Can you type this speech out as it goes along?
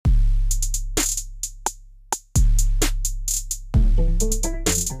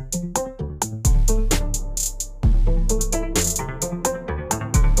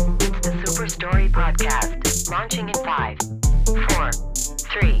podcast. Launching in 5, 4,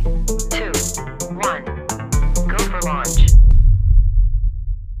 3, 2, 1. Go for launch.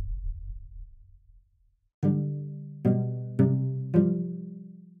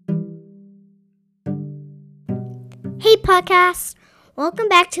 Hey podcast! Welcome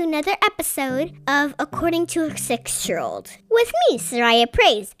back to another episode of According to a 6-Year-Old with me, Soraya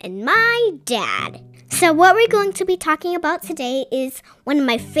Praise, and my dad. So what we're going to be talking about today is one of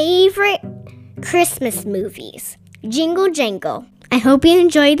my favorite Christmas movies, Jingle, Jangle. I hope you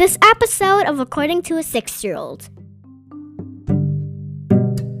enjoy this episode of According to a 6-Year-Old.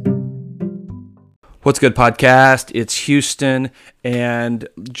 What's good, podcast? It's Houston, and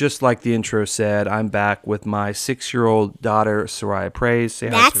just like the intro said, I'm back with my 6-year-old daughter, Soraya Praise. Say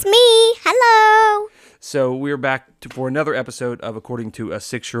hi, That's me! Hello! So we're back for another episode of According to a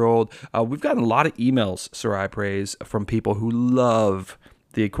 6-Year-Old. We've gotten a lot of emails, Soraya Praise, from people who love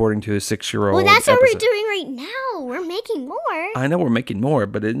the According to a 6-Year-Old Well, that's episode. what we're doing right now. We're making more. I know we're making more,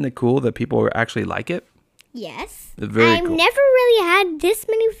 but isn't it cool that people actually like it? Yes. Very I've cool. never really had this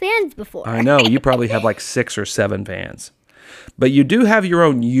many fans before. I know. You probably have like 6 or 7 fans. But you do have your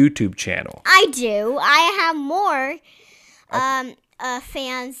own YouTube channel. I do. I have more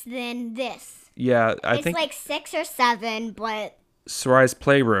fans than this. Yeah, I It's think like 6 or 7, but Soraya's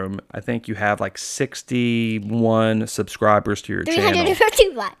Playroom, I think you have like 61 subscribers to your channel.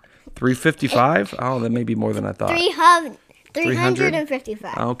 355. 355? Oh, that may be more than I thought.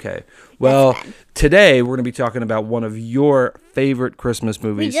 355. Okay. Well, bad. today we're going to be talking about one of your favorite Christmas We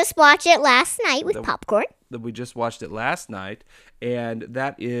movies. just watched it last night with popcorn. We just watched it last night, and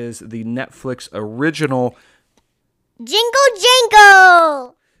that is the Netflix original Jingle,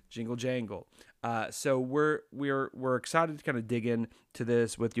 Jangle! Jingle Jangle. So we're excited to kind of dig into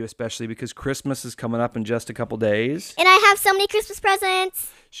this with you, especially because Christmas is coming up in just a couple days. And I have so many Christmas presents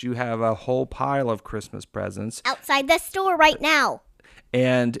So you have a whole pile of Christmas presents. outside the store right now.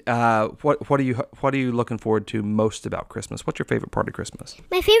 And what are you looking forward to most about Christmas? What's your favorite part of Christmas?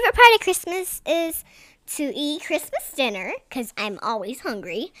 My favorite part of Christmas is to eat Christmas dinner, because I'm always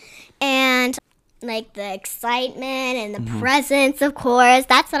hungry. And like the excitement and the presents, of course.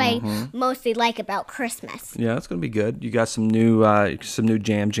 That's what I mostly like about Christmas. Yeah, it's gonna be good. You got some new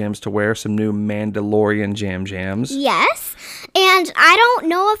jam jams to wear, some new Mandalorian jam jams. Yes. And I don't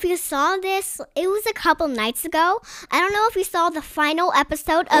know if you saw this. It was a couple nights ago. I don't know if you saw the final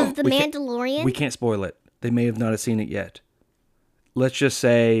episode of The Mandalorian. We can't spoil it. They may have not seen it yet. Let's just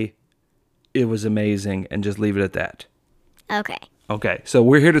say it was amazing and just leave it at that. Okay. Okay, so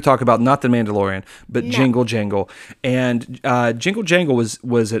we're here to talk about not The Mandalorian, but Jingle Jangle. And Jingle Jangle is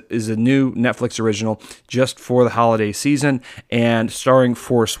a new Netflix original just for the holiday season, and starring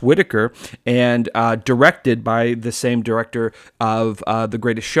Forrest Whitaker, and directed by the same director of The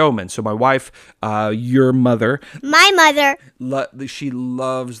Greatest Showman. So my wife, your mother, My mother. she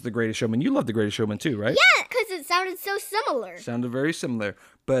loves The Greatest Showman. You love The Greatest Showman too, right? Yeah, because it sounded so similar. Sounded very similar,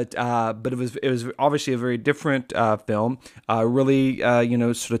 but it was obviously a very different film. Really,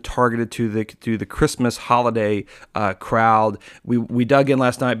 sort of targeted to the Christmas holiday crowd. We dug in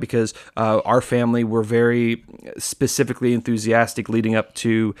last night because our family were very specifically enthusiastic leading up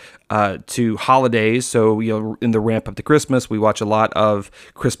to holidays. So in the ramp up to Christmas, we watch a lot of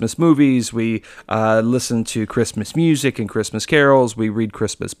Christmas movies. We listen to Christmas music and Christmas carols. We read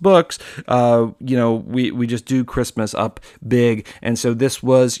Christmas books. We just do Christmas up big. And so this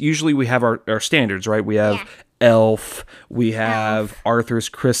was, usually we have our standards, right? We have Elf, we have Arthur's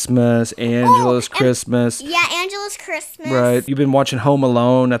Christmas, Angela's Christmas. Yeah, Angela's Christmas. Right. You've been watching Home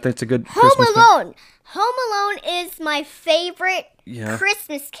Alone. I think it's a good Christmas Home film. Alone. Home Alone is my favorite Yeah.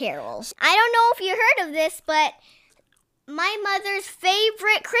 Christmas carol. I don't know if you heard of this, but my mother's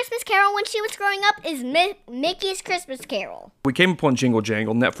favorite Christmas carol when she was growing up is Mickey's Christmas Carol. We came upon Jingle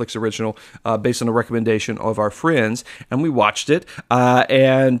Jangle, Netflix original, based on a recommendation of our friends, and we watched it.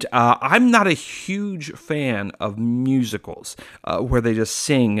 And I'm not a huge fan of musicals where they just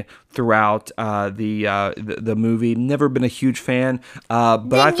sing throughout the movie. Never been a huge fan. But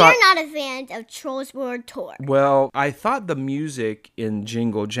Then I thought, you're not a fan of Trolls World Tour. well, I thought the music in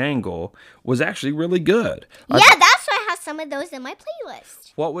Jingle Jangle was actually really good. Yeah, that's why I have some of those in my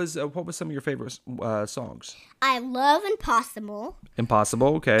playlist. What was some of your favorite songs? I love Impossible,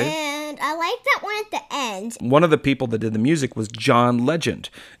 Impossible, okay. and I like that one at the end. One of the people that did the music was John Legend.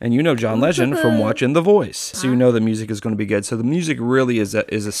 And you know John Legend from watching The Voice. So you know the music is going to be good. So the music really is a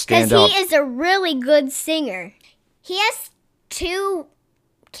Because standout. he is a really good singer. He has 2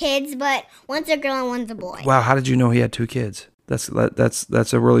 kids, but one's a girl and one's a boy. Wow, how did you know he had 2 kids? That's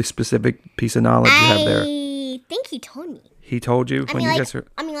a really specific piece of knowledge you have there. I think he told me. He told you when you guys are...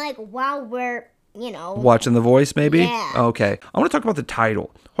 While we're Watching The Voice, maybe? Yeah. Okay. I want to talk about the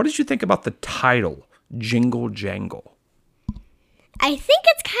title. What did you think about the title, Jingle Jangle? I think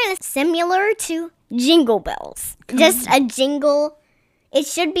it's kind of similar to Jingle Bells. Just a jingle. It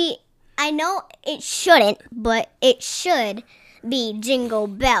should be, I know it shouldn't, but it should be Jingle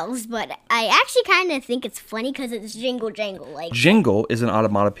Bells. But I actually kind of think it's funny because it's Jingle Jangle. Like Jingle is an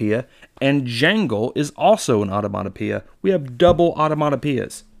onomatopoeia, and Jangle is also an onomatopoeia. We have double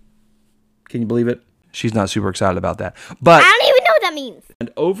onomatopoeias. Can you believe it? She's not super excited about that. But I don't even know what that means.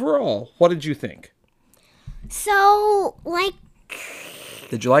 And overall, what did you think? So, like,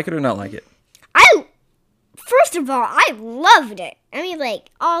 did you like it or not like it? First of all, I loved it. I mean, like,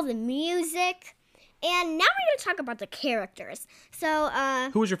 all the music. And now we're going to talk about the characters. So,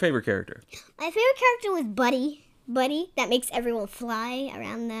 who was your favorite character? My favorite character was Buddy. Buddy, that makes everyone fly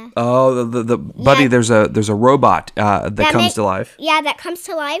around the... Oh, the Buddy, there's a robot that comes to life. Yeah, that comes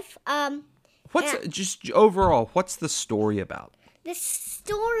to life. Just overall, what's the story about? The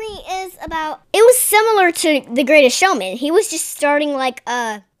story is about... It was similar to The Greatest Showman. He was just starting, like,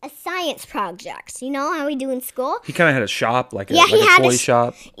 a science project. You know how we do in school? He kind of had a shop, like a toy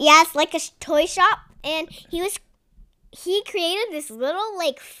shop. Yes, like a toy shop. And he created this little,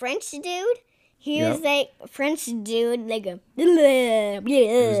 like, French dude. He was, like, a French dude, like a... It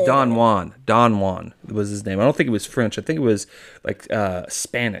was Don Juan. Don Juan was his name. I don't think it was French. I think it was, like,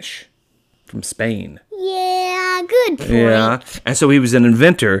 Spanish. From Spain. Yeah, good point. Yeah, and so he was an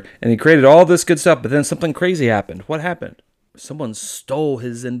inventor, and he created all this good stuff, but then something crazy happened. What happened? Someone stole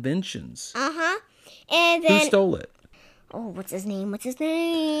his inventions. Uh-huh. And then... Who stole it? Oh, what's his name?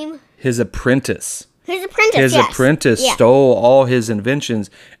 His apprentice. His apprentice stole all his inventions,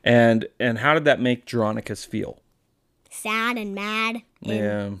 and how did that make Dronacus feel? Sad and mad.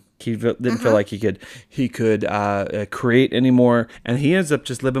 Yeah, he didn't feel like he could create anymore, and he ends up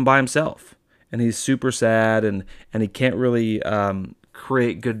just living by himself, and he's super sad, and he can't really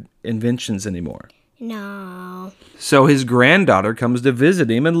create good inventions anymore. No. So his granddaughter comes to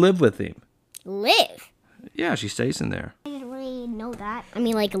visit him and live with him. Live? Yeah, she stays in there. I didn't really know that. I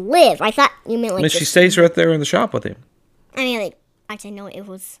mean, like, live. I thought you meant, like... She stays right there in the shop with him. I mean, like, I didn't know it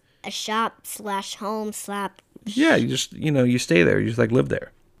was a shop / home / Yeah, you just, you stay there. You just, like, live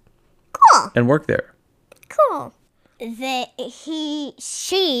there. Cool. And work there. Cool.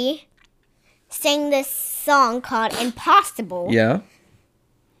 She sang this song called Impossible. Yeah.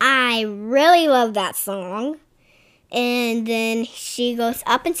 I really love that song. And then she goes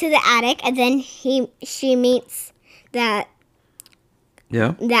up into the attic, and then she meets that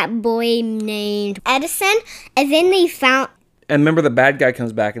boy named Edison, and then they found... And remember, the bad guy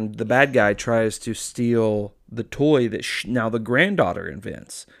comes back, and the bad guy tries to steal the toy that now the granddaughter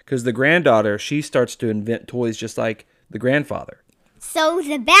invents. Because the granddaughter, she starts to invent toys just like the grandfather. So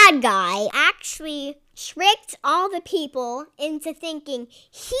the bad guy actually tricked all the people into thinking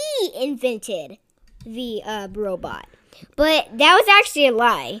he invented the robot. But that was actually a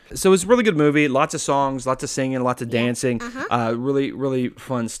lie. So it's a really good movie. Lots of songs, lots of singing, lots of dancing. Really, really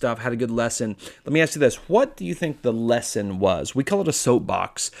fun stuff. Had a good lesson. Let me ask you this. What do you think the lesson was? We call it a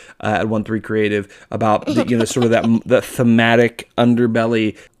soapbox at 1-3 Creative about sort of that thematic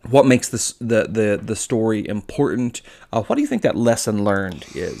underbelly. What makes the story important? What do you think that lesson learned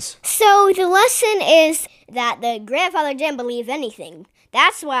is? So the lesson is that the grandfather didn't believe anything.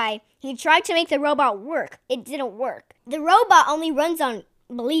 That's why he tried to make the robot work. It didn't work. The robot only runs on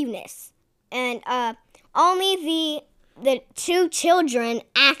believeness. And only the two children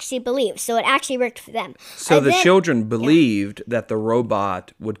actually believed. So it actually worked for them. So the children believed that the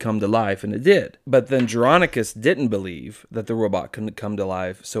robot would come to life, and it did. But then Dronacus didn't believe that the robot couldn't come to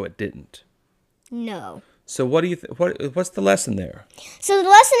life, so it didn't. No. So what do you what's the lesson there? So the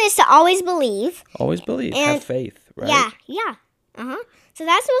lesson is to always believe. Always believe. Have faith, right? Yeah. So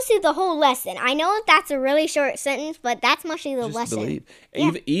that's mostly the whole lesson. I know that's a really short sentence, but that's mostly the lesson. Believe.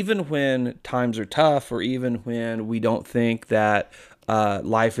 Yeah. Even when times are tough, or even when we don't think that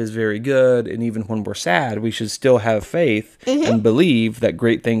life is very good, and even when we're sad, we should still have faith and believe that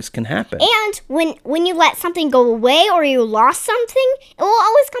great things can happen. And when you let something go away or you lost something, it will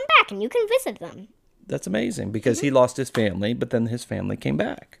always come back and you can visit them. That's amazing, because he lost his family, but then his family came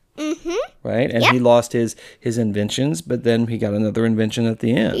back. Right? And he lost his inventions, but then he got another invention at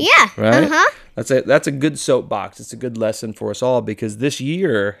the end. Yeah. Right? That's a good soapbox. It's a good lesson for us all, because this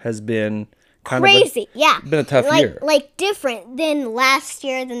year has been crazy. Been a tough year. Like different than last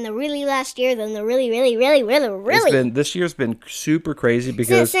year, than the really last year, than the really. This year's been super crazy,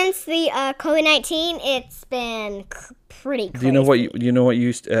 because since the COVID-19, it's been pretty crazy. Do you know what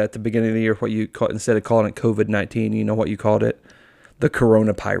you at the beginning of the year, what you called, instead of calling it COVID-19, you know what you called it? the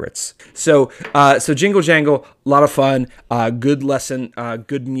Corona Pirates. So Jingle Jangle, a lot of fun, good lesson,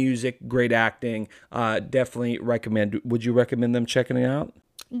 good music, great acting. Definitely recommend. Would you recommend them checking it out?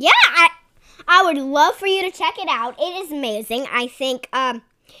 Yeah, I would love for you to check it out. It is amazing. I think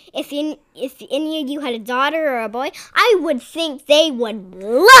if any of you had a daughter or a boy, I would think they would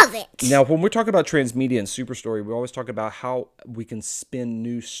love it. Now, when we're talking about Transmedia and Superstory, we always talk about how we can spin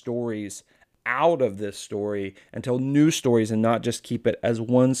new stories out of this story and tell new stories and not just keep it as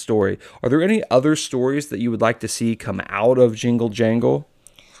one story. Are there any other stories that you would like to see come out of Jingle Jangle?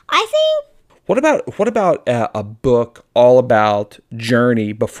 I think. What about a book all about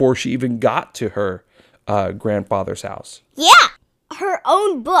Journey before she even got to her grandfather's house? Yeah, her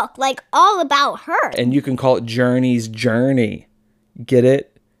own book, like all about her. And you can call it Journey's Journey. Get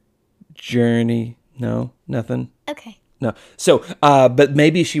it? Journey. No, nothing. Okay. No. So, but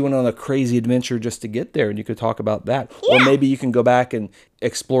maybe she went on a crazy adventure just to get there, and you could talk about that. Yeah. Or maybe you can go back and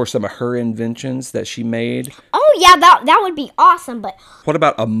explore some of her inventions that she made. Oh yeah, that would be awesome. But what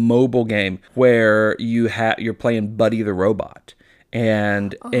about a mobile game where you're playing Buddy the Robot,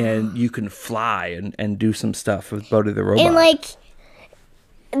 and you can fly and do some stuff with Buddy the Robot, and like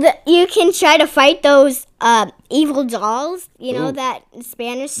you can try to fight those evil dolls. You know, that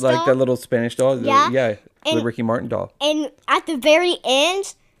Spanish doll, like that little Spanish doll. Yeah. The Ricky Martin doll. And at the very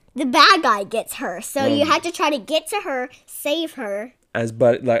end, the bad guy gets her. So you have to try to get to her, save her.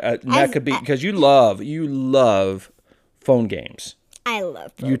 That could be because you love phone games. I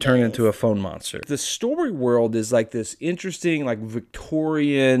love phone You turn games. into a phone monster. The story world is like this interesting, like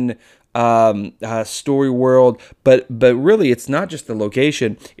Victorian story world, but really it's not just the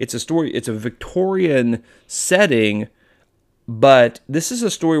location. It's a story. It's a Victorian setting. But this is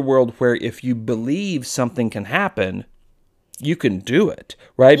a story world where if you believe something can happen, you can do it,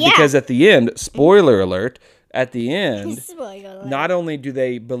 right? Yeah. Because at the end, spoiler alert, at the end, Spoiler alert. not only do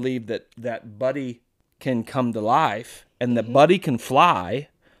they believe that Buddy can come to life and that Buddy can fly,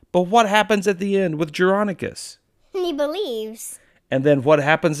 but what happens at the end with Geronicus? And he believes. And then what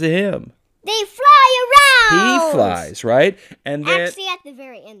happens to him? They fly around. He flies, right? And then Actually, at the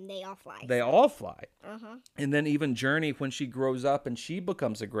very end, they all fly. they all fly. Uh-huh. And then even Journey, when she grows up and she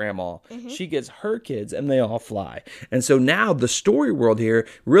becomes a grandma, she gets her kids and they all fly. And so now the story world here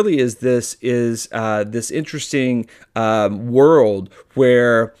really is this interesting world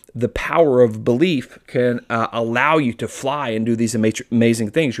where the power of belief can allow you to fly and do these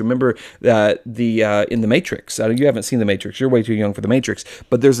amazing things. Remember in the Matrix. You haven't seen the Matrix. You're way too young for the Matrix.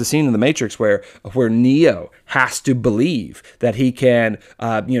 But there's a scene in the Matrix where Neo has to believe that he can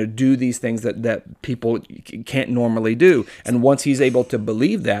do these things that people can't normally do. And once he's able to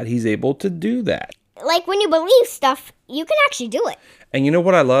believe that, he's able to do that. Like when you believe stuff, you can actually do it. And you know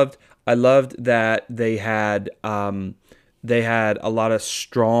what I loved? I loved that they had a lot of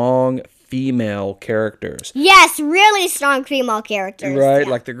strong female characters. Yes, really strong female characters. Right? Yeah.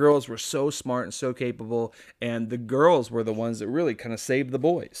 Like the girls were so smart and so capable, and the girls were the ones that really kind of saved the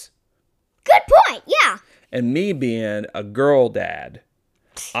boys. Good point, yeah. And me being a girl dad,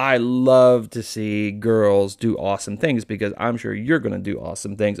 I love to see girls do awesome things because I'm sure you're going to do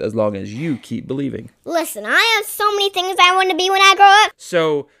awesome things as long as you keep believing. Listen, I have so many things I want to be when I grow up.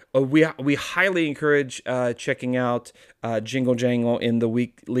 So we highly encourage checking out Jingle Jangle in the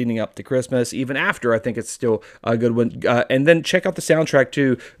week leading up to Christmas. Even after, I think it's still a good one. And then check out the soundtrack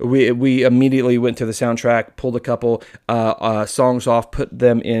too. We immediately went to the soundtrack, pulled a couple songs off, put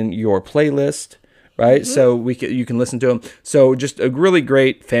them in your playlist. Right, so you can listen to them. So just a really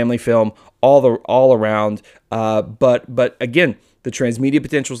great family film all around. But again, the transmedia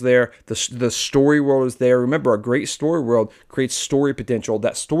potential is there. The story world is there. Remember, a great story world creates story potential.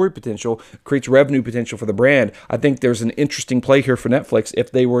 That story potential creates revenue potential for the brand. I think there's an interesting play here for Netflix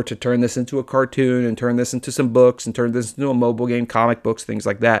if they were to turn this into a cartoon and turn this into some books and turn this into a mobile game, comic books, things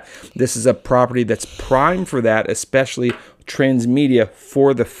like that. This is a property that's primed for that, especially Transmedia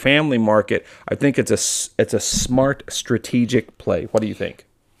for the family market. I think it's a smart strategic play. What do you think?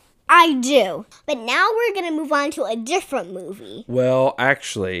 I do. But now we're going to move on to a different movie. Well,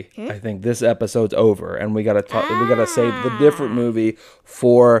 actually, I think this episode's over, and we gotta save the different movie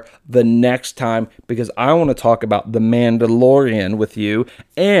for the next time because I want to talk about The Mandalorian with you,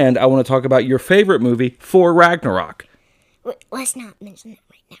 and I want to talk about your favorite movie, For Ragnarok. Let's not mention that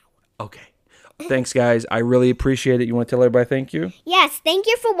right now. Okay. Thanks, guys. I really appreciate it. You want to tell everybody thank you? Yes, thank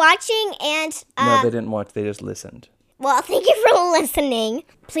you for watching, and No, they didn't watch. They just listened. well, thank you for listening.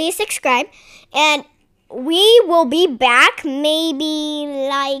 Please subscribe, and we will be back maybe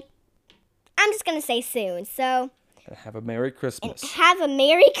I'm just gonna say soon. So Have a Merry Christmas. have a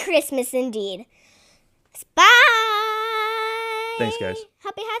Merry Christmas indeed. Bye. Thanks, guys.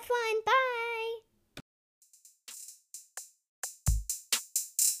 Hope you had fun. Bye.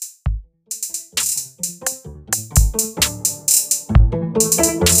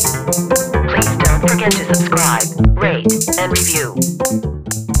 Please don't forget to subscribe, rate, and review.